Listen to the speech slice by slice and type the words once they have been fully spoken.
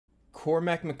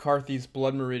Cormac McCarthy's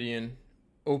Blood Meridian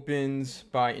opens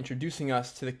by introducing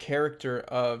us to the character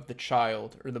of the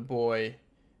child or the boy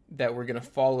that we're going to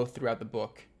follow throughout the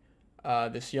book.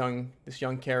 This young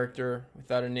character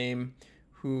without a name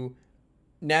who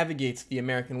navigates the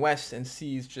American West and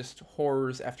sees just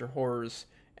horrors after horrors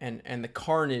and the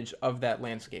carnage of that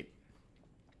landscape.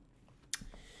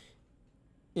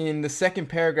 In the second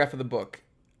paragraph of the book,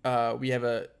 we have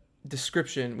a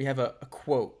description, we have a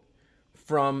quote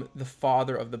from the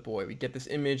father of the boy. We get this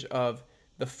image of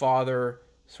the father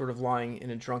sort of lying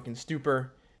in a drunken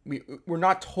stupor. We're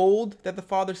not told that the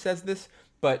father says this,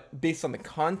 but based on the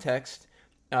context,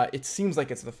 it seems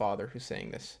like it's the father who's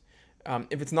saying this.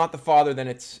 If it's not the father, then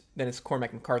it's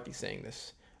Cormac McCarthy saying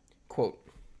this. Quote,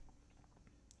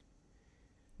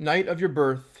 "Night of your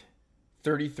birth,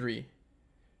 33.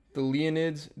 The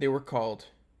Leonids they were called.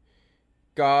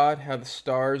 God, how the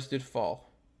stars did fall.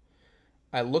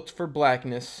 I looked for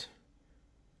blackness,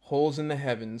 holes in the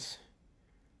heavens,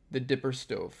 the dipper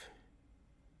stove."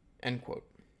 End quote.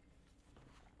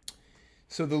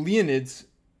 So the Leonids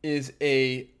is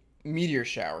a meteor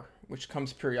shower, which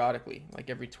comes periodically, like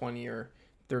every 20 or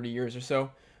 30 years or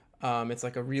so. It's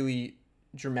like a really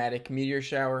dramatic meteor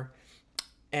shower.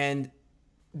 And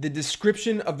the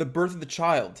description of the birth of the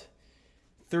child,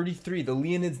 33, the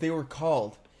Leonids they were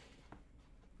called.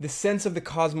 The sense of the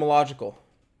cosmological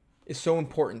is so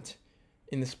important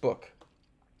in this book.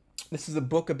 This is a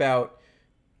book about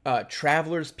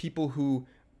travelers, people who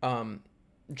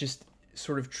just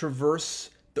sort of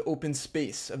traverse the open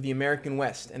space of the American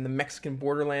West and the Mexican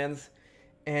borderlands.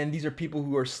 And these are people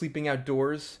who are sleeping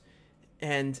outdoors.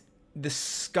 And the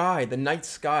sky, the night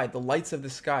sky, the lights of the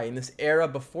sky in this era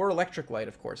before electric light,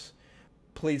 of course,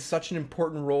 plays such an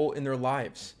important role in their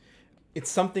lives. It's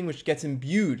something which gets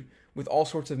imbued with all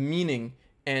sorts of meaning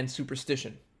and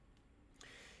superstition.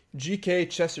 G.K.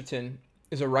 Chesterton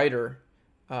is a writer,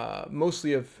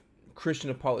 mostly of Christian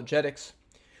apologetics,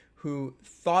 who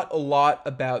thought a lot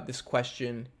about this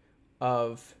question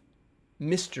of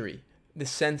mystery, the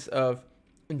sense of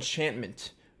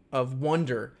enchantment, of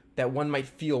wonder that one might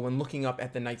feel when looking up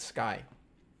at the night sky,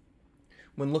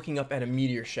 when looking up at a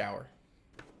meteor shower.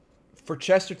 For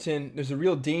Chesterton, there's a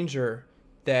real danger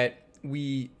that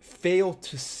we fail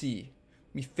to see,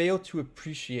 we fail to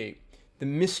appreciate the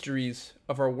mysteries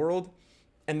of our world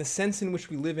and the sense in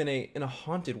which we live in a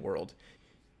haunted world,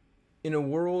 in a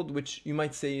world which you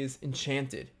might say is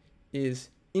enchanted, is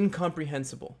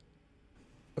incomprehensible.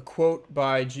 A quote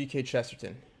by G.K.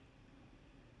 Chesterton: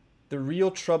 "The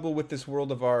real trouble with this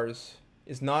world of ours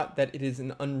is not that it is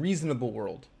an unreasonable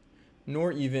world,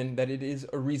 nor even that it is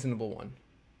a reasonable one.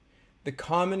 The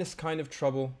commonest kind of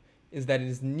trouble is that it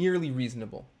is nearly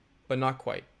reasonable, but not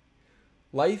quite.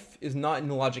 Life is not in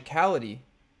logicality,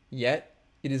 yet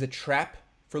it is a trap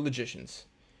for logicians.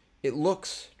 It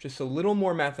looks just a little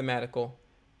more mathematical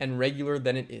and regular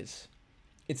than it is.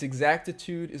 Its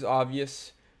exactitude is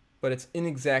obvious, but its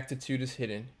inexactitude is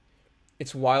hidden.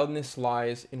 Its wildness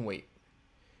lies in wait."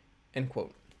 End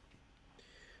quote.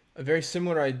 A very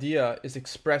similar idea is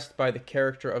expressed by the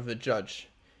character of the judge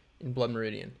in Blood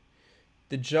Meridian.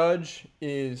 The judge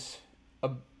is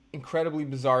an incredibly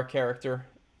bizarre character,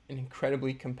 an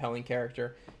incredibly compelling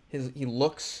character. He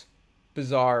looks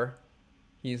bizarre.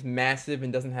 He's massive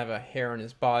and doesn't have a hair on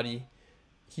his body.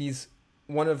 He's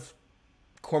one of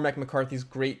Cormac McCarthy's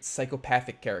great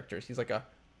psychopathic characters. He's like a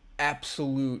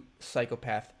absolute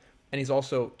psychopath. And he's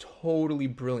also totally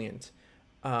brilliant,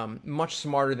 much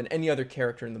smarter than any other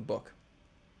character in the book.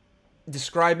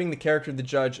 Describing the character of the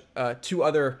judge, two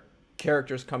other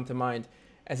characters come to mind,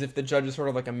 as if the judge is sort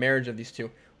of like a marriage of these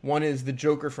two. One is the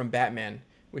Joker from Batman,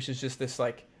 which is just this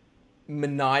like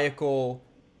maniacal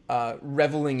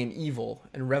reveling in evil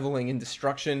and reveling in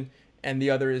destruction, and the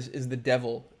other is the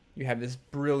devil. You have this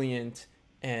brilliant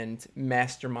and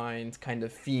mastermind kind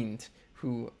of fiend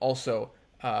who also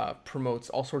promotes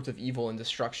all sorts of evil and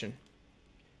destruction.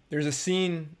 There's a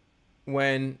scene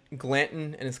when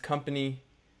Glanton and his company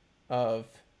of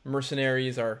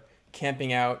mercenaries are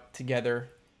camping out together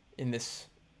in this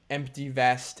empty,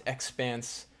 vast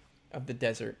expanse of the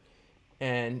desert.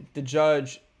 And the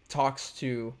judge talks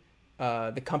to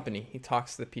the company. He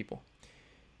talks to the people.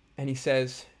 And he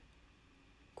says,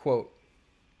 quote,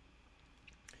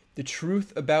 "The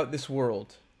truth about this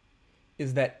world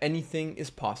is that anything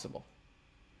is possible.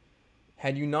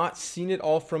 Had you not seen it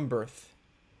all from birth,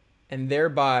 and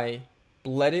thereby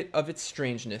bled it of its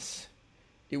strangeness,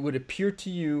 it would appear to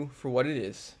you for what it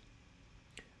is: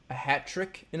 a hat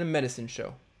trick in a medicine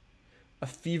show, a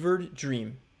fevered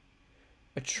dream,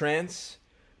 a trance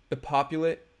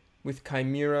bepopulate with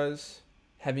chimeras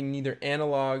having neither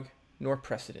analogue nor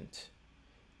precedent.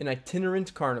 An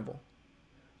itinerant carnival,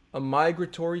 a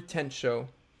migratory tent show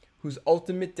whose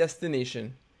ultimate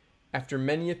destination, after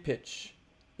many a pitch,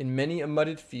 in many a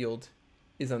mudded field,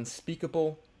 is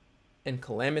unspeakable and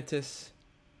calamitous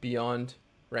beyond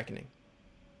reckoning.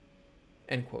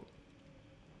 End quote.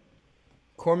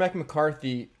 Cormac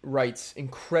McCarthy writes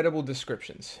incredible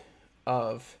descriptions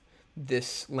of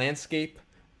this landscape,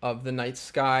 of the night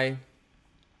sky.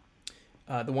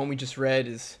 The one we just read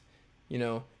is,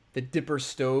 the Dipper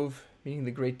stove, meaning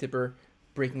the Great Dipper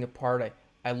breaking apart.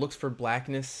 I looked for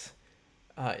blackness.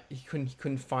 He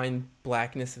couldn't find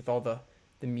blackness with all the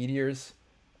meteors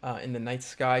in the night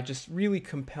sky. Just really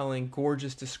compelling,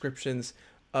 gorgeous descriptions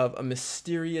of a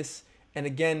mysterious and,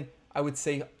 again, I would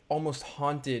say almost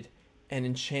haunted and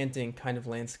enchanting kind of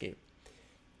landscape.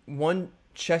 One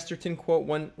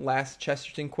last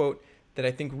Chesterton quote that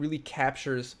I think really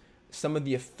captures some of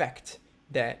the effect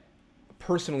that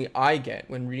personally I get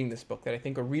when reading this book, that I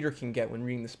think a reader can get when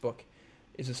reading this book,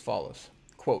 is as follows.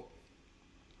 Quote,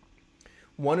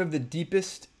 "One of the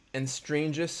deepest and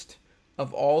strangest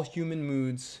of all human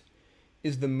moods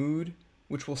is the mood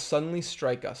which will suddenly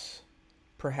strike us,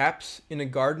 perhaps in a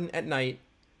garden at night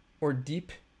or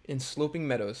deep in sloping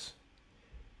meadows,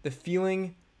 the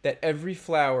feeling that every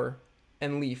flower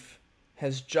and leaf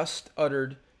has just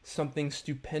uttered something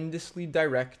stupendously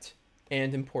direct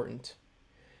and important,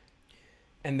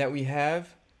 and that we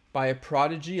have, by a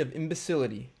prodigy of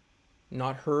imbecility,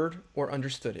 not heard or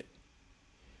understood it.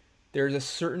 There is a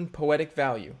certain poetic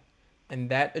value, and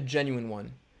that a genuine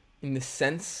one, in the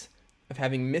sense of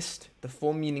having missed the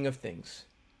full meaning of things.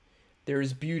 There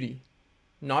is beauty,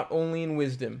 not only in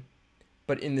wisdom,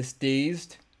 but in this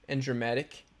dazed and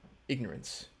dramatic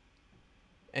ignorance."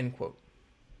 End quote.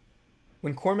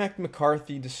 When Cormac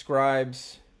McCarthy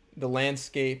describes the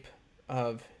landscape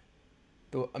of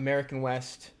the American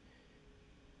West,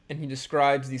 and he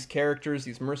describes these characters,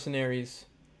 these mercenaries,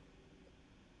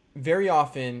 very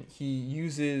often he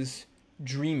uses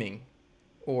dreaming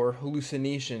or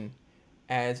hallucination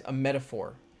as a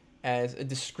metaphor, as a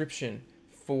description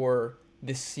for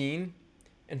this scene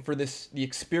and for the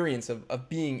experience of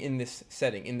being in this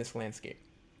setting, in this landscape.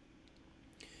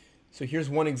 So here's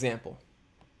one example.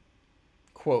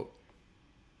 Quote,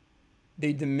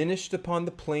 "They diminished upon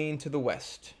the plain to the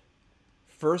west,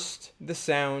 first the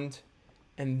sound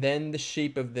and then the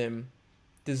shape of them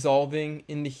dissolving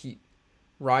in the heat,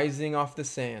 rising off the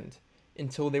sand,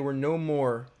 until they were no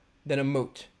more than a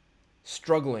mote,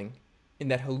 struggling in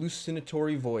that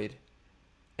hallucinatory void,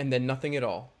 and then nothing at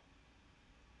all.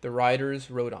 The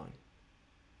riders rode on."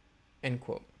 End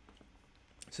quote.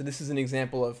 So this is an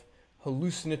example of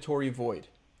hallucinatory void.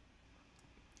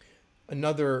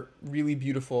 Another really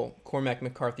beautiful Cormac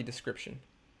McCarthy description.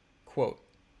 Quote,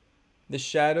 "The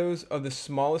shadows of the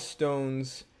smallest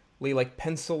stones lay like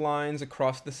pencil lines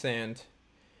across the sand,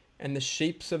 and the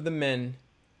shapes of the men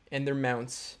and their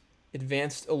mounts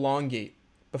advanced elongate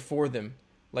before them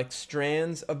like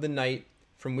strands of the night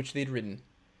from which they'd ridden,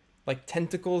 like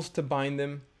tentacles to bind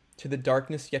them to the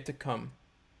darkness yet to come.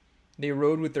 They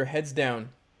rode with their heads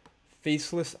down,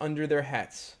 faceless under their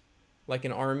hats, like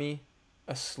an army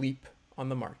asleep on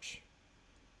the march."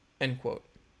 End quote.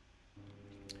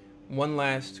 One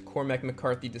last Cormac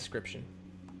McCarthy description.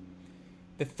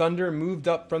 "The thunder moved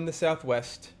up from the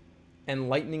southwest, and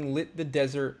lightning lit the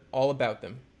desert all about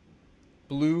them,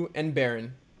 blue and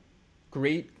barren,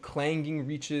 great clanging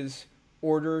reaches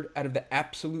ordered out of the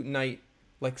absolute night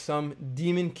like some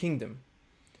demon kingdom,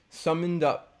 summoned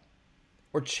up,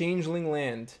 or changeling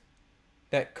land,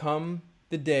 that come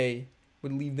the day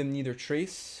would leave them neither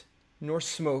trace, nor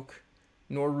smoke,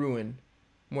 nor ruin,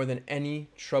 more than any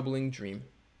troubling dream."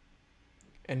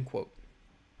 End quote.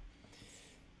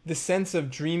 The sense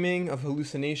of dreaming, of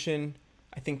hallucination,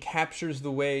 I think captures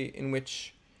the way in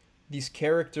which these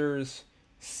characters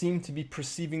seem to be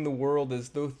perceiving the world as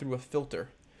though through a filter,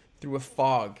 through a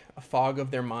fog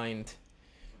of their mind.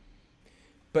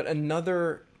 But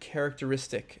another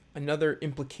characteristic, another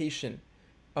implication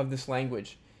of this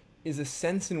language is a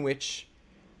sense in which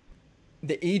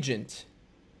the agent,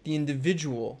 the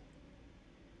individual,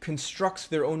 constructs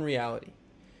their own reality.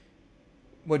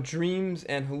 What dreams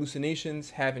and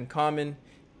hallucinations have in common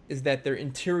is that they're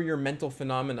interior mental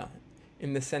phenomena,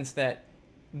 in the sense that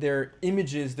they're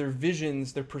images, they're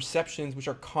visions, they're perceptions which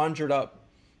are conjured up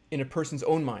in a person's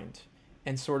own mind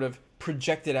and sort of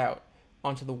projected out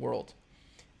onto the world.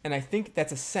 And I think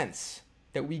that's a sense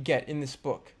that we get in this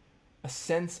book, a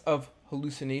sense of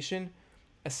hallucination,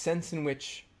 a sense in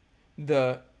which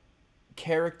the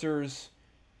characters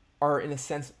are, in a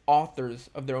sense, authors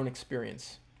of their own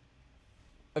experience.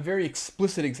 A very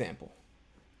explicit example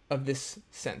of this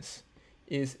sense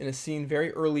is in a scene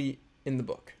very early in the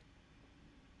book.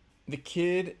 The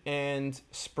kid and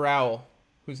Sproul,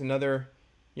 who's another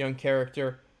young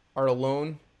character, are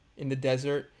alone in the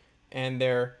desert, and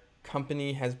their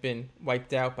company has been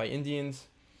wiped out by Indians,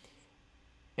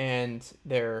 and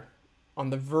they're on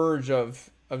the verge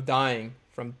of dying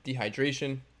from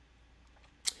dehydration,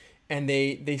 and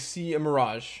they see a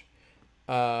mirage.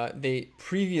 They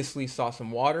previously saw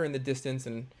some water in the distance,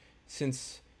 and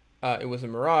since it was a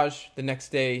mirage, the next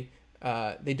day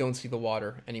they don't see the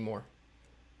water anymore.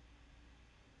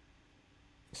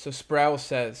 So Sproul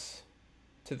says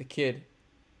to the kid,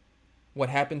 "What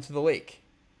happened to the lake?"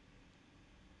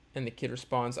 And the kid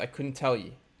responds, "I couldn't tell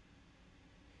you.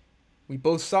 We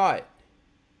both saw it.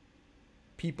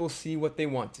 People see what they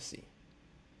want to see.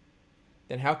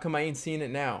 Then how come I ain't seeing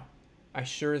it now? I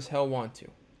sure as hell want to."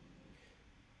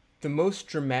 The most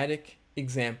dramatic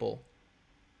example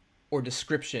or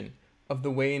description of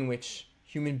the way in which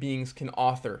human beings can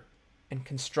author and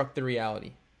construct the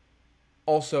reality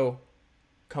also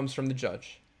comes from the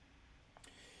judge.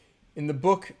 In the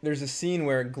book, there's a scene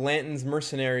where Glanton's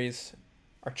mercenaries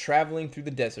are traveling through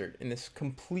the desert in this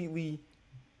completely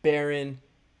barren,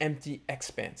 empty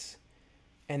expanse,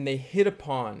 and they hit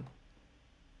upon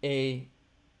a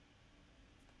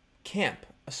camp,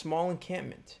 a small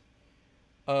encampment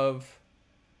of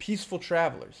peaceful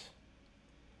travelers,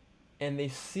 and they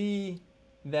see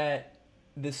that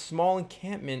this small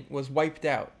encampment was wiped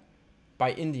out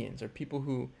by Indians, or people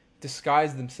who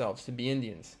disguised themselves to be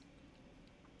Indians.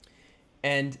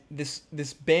 And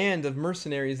this band of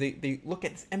mercenaries, they look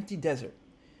at this empty desert,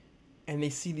 and they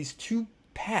see these two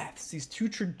paths, these two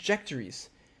trajectories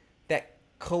that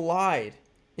collide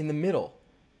in the middle,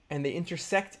 and they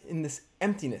intersect in this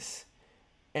emptiness,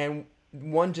 and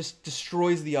one just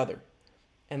destroys the other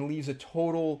and leaves a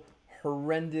total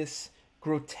horrendous,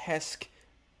 grotesque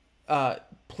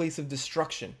place of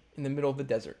destruction in the middle of the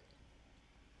desert.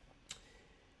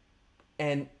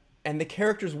 And the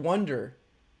characters wonder,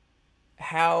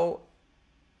 how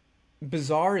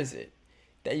bizarre is it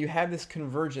that you have this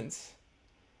convergence,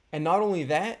 and not only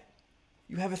that,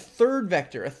 you have a third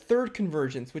vector, a third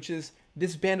convergence, which is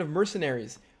this band of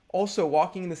mercenaries also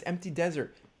walking in this empty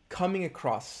desert, coming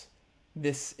across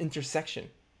this intersection.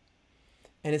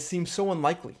 And it seems so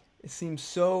unlikely. It seems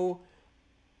so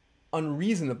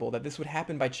unreasonable that this would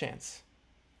happen by chance.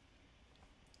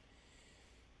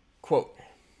 Quote,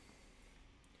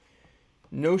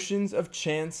 "Notions of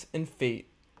chance and fate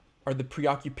are the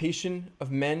preoccupation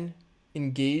of men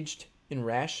engaged in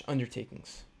rash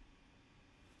undertakings.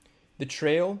 The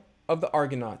trail of the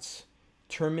Argonauts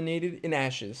terminated in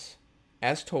ashes,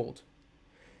 as told,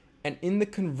 and in the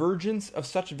convergence of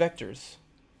such vectors,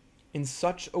 in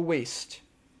such a waste,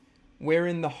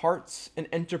 wherein the hearts and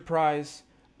enterprise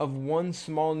of one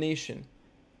small nation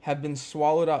have been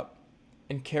swallowed up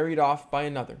and carried off by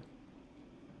another.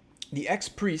 The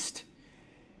ex-priest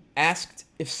asked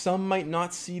if some might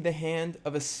not see the hand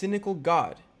of a cynical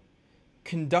god,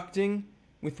 conducting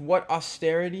with what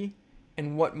austerity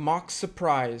and what mock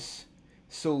surprise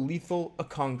so lethal a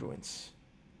congruence."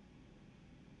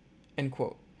 End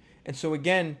quote. And so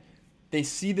again, they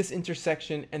see this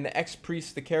intersection, and the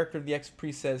ex-priest, the character of the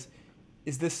ex-priest says,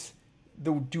 is this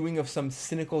the doing of some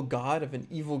cynical god, of an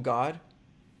evil god?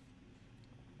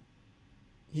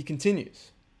 He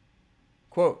continues,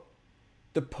 quote,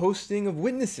 "The posting of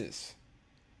witnesses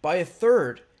by a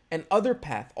third and other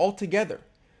path altogether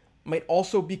might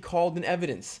also be called in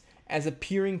evidence as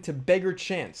appearing to beggar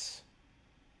chance.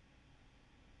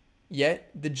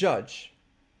 Yet the judge,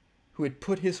 who had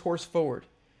put his horse forward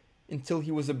until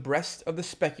he was abreast of the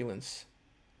speculants,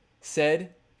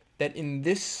 said that in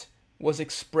this was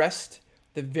expressed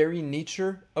the very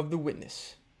nature of the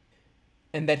witness,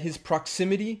 and that his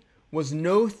proximity was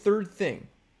no third thing,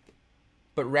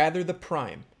 but rather the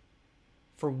prime,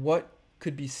 for what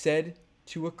could be said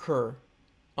to occur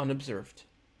unobserved."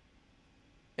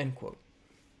 End quote.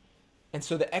 And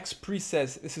so the ex-priest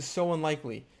says this is so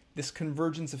unlikely, this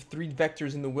convergence of three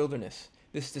vectors in the wilderness,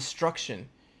 this destruction.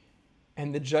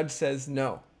 And the judge says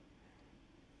no.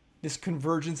 This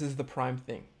convergence is the prime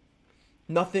thing.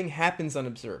 Nothing happens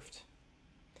unobserved.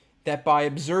 That by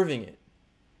observing it,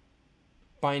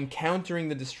 by encountering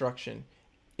the destruction,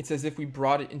 it's as if we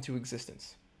brought it into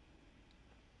existence.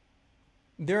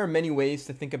 There are many ways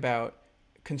to think about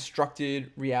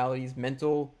constructed realities,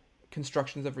 mental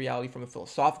constructions of reality, from a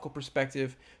philosophical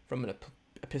perspective, from an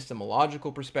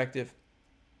epistemological perspective.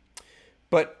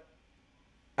 But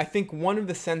I think one of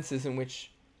the senses in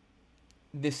which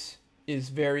this is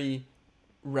very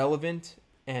relevant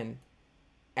and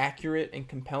accurate and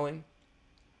compelling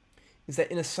is that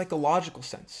in a psychological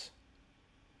sense,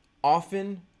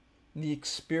 often the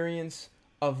experience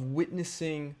of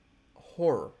witnessing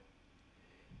horror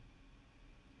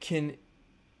can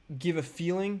give a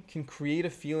feeling, can create a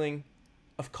feeling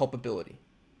of culpability.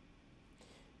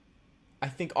 I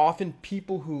think often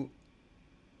people who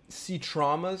see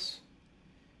traumas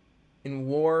in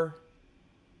war,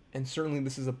 and certainly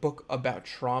this is a book about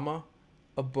trauma,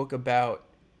 a book about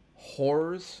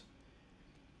horrors,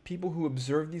 people who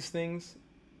observe these things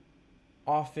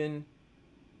often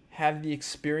have the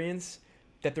experience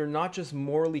that they're not just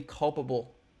morally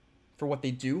culpable for what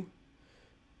they do,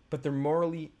 but they're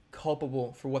morally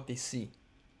culpable for what they see.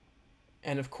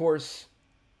 And of course,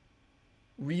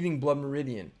 reading Blood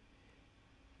Meridian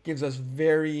gives us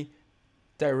very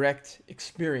direct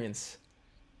experience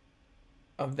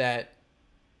of that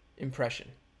impression.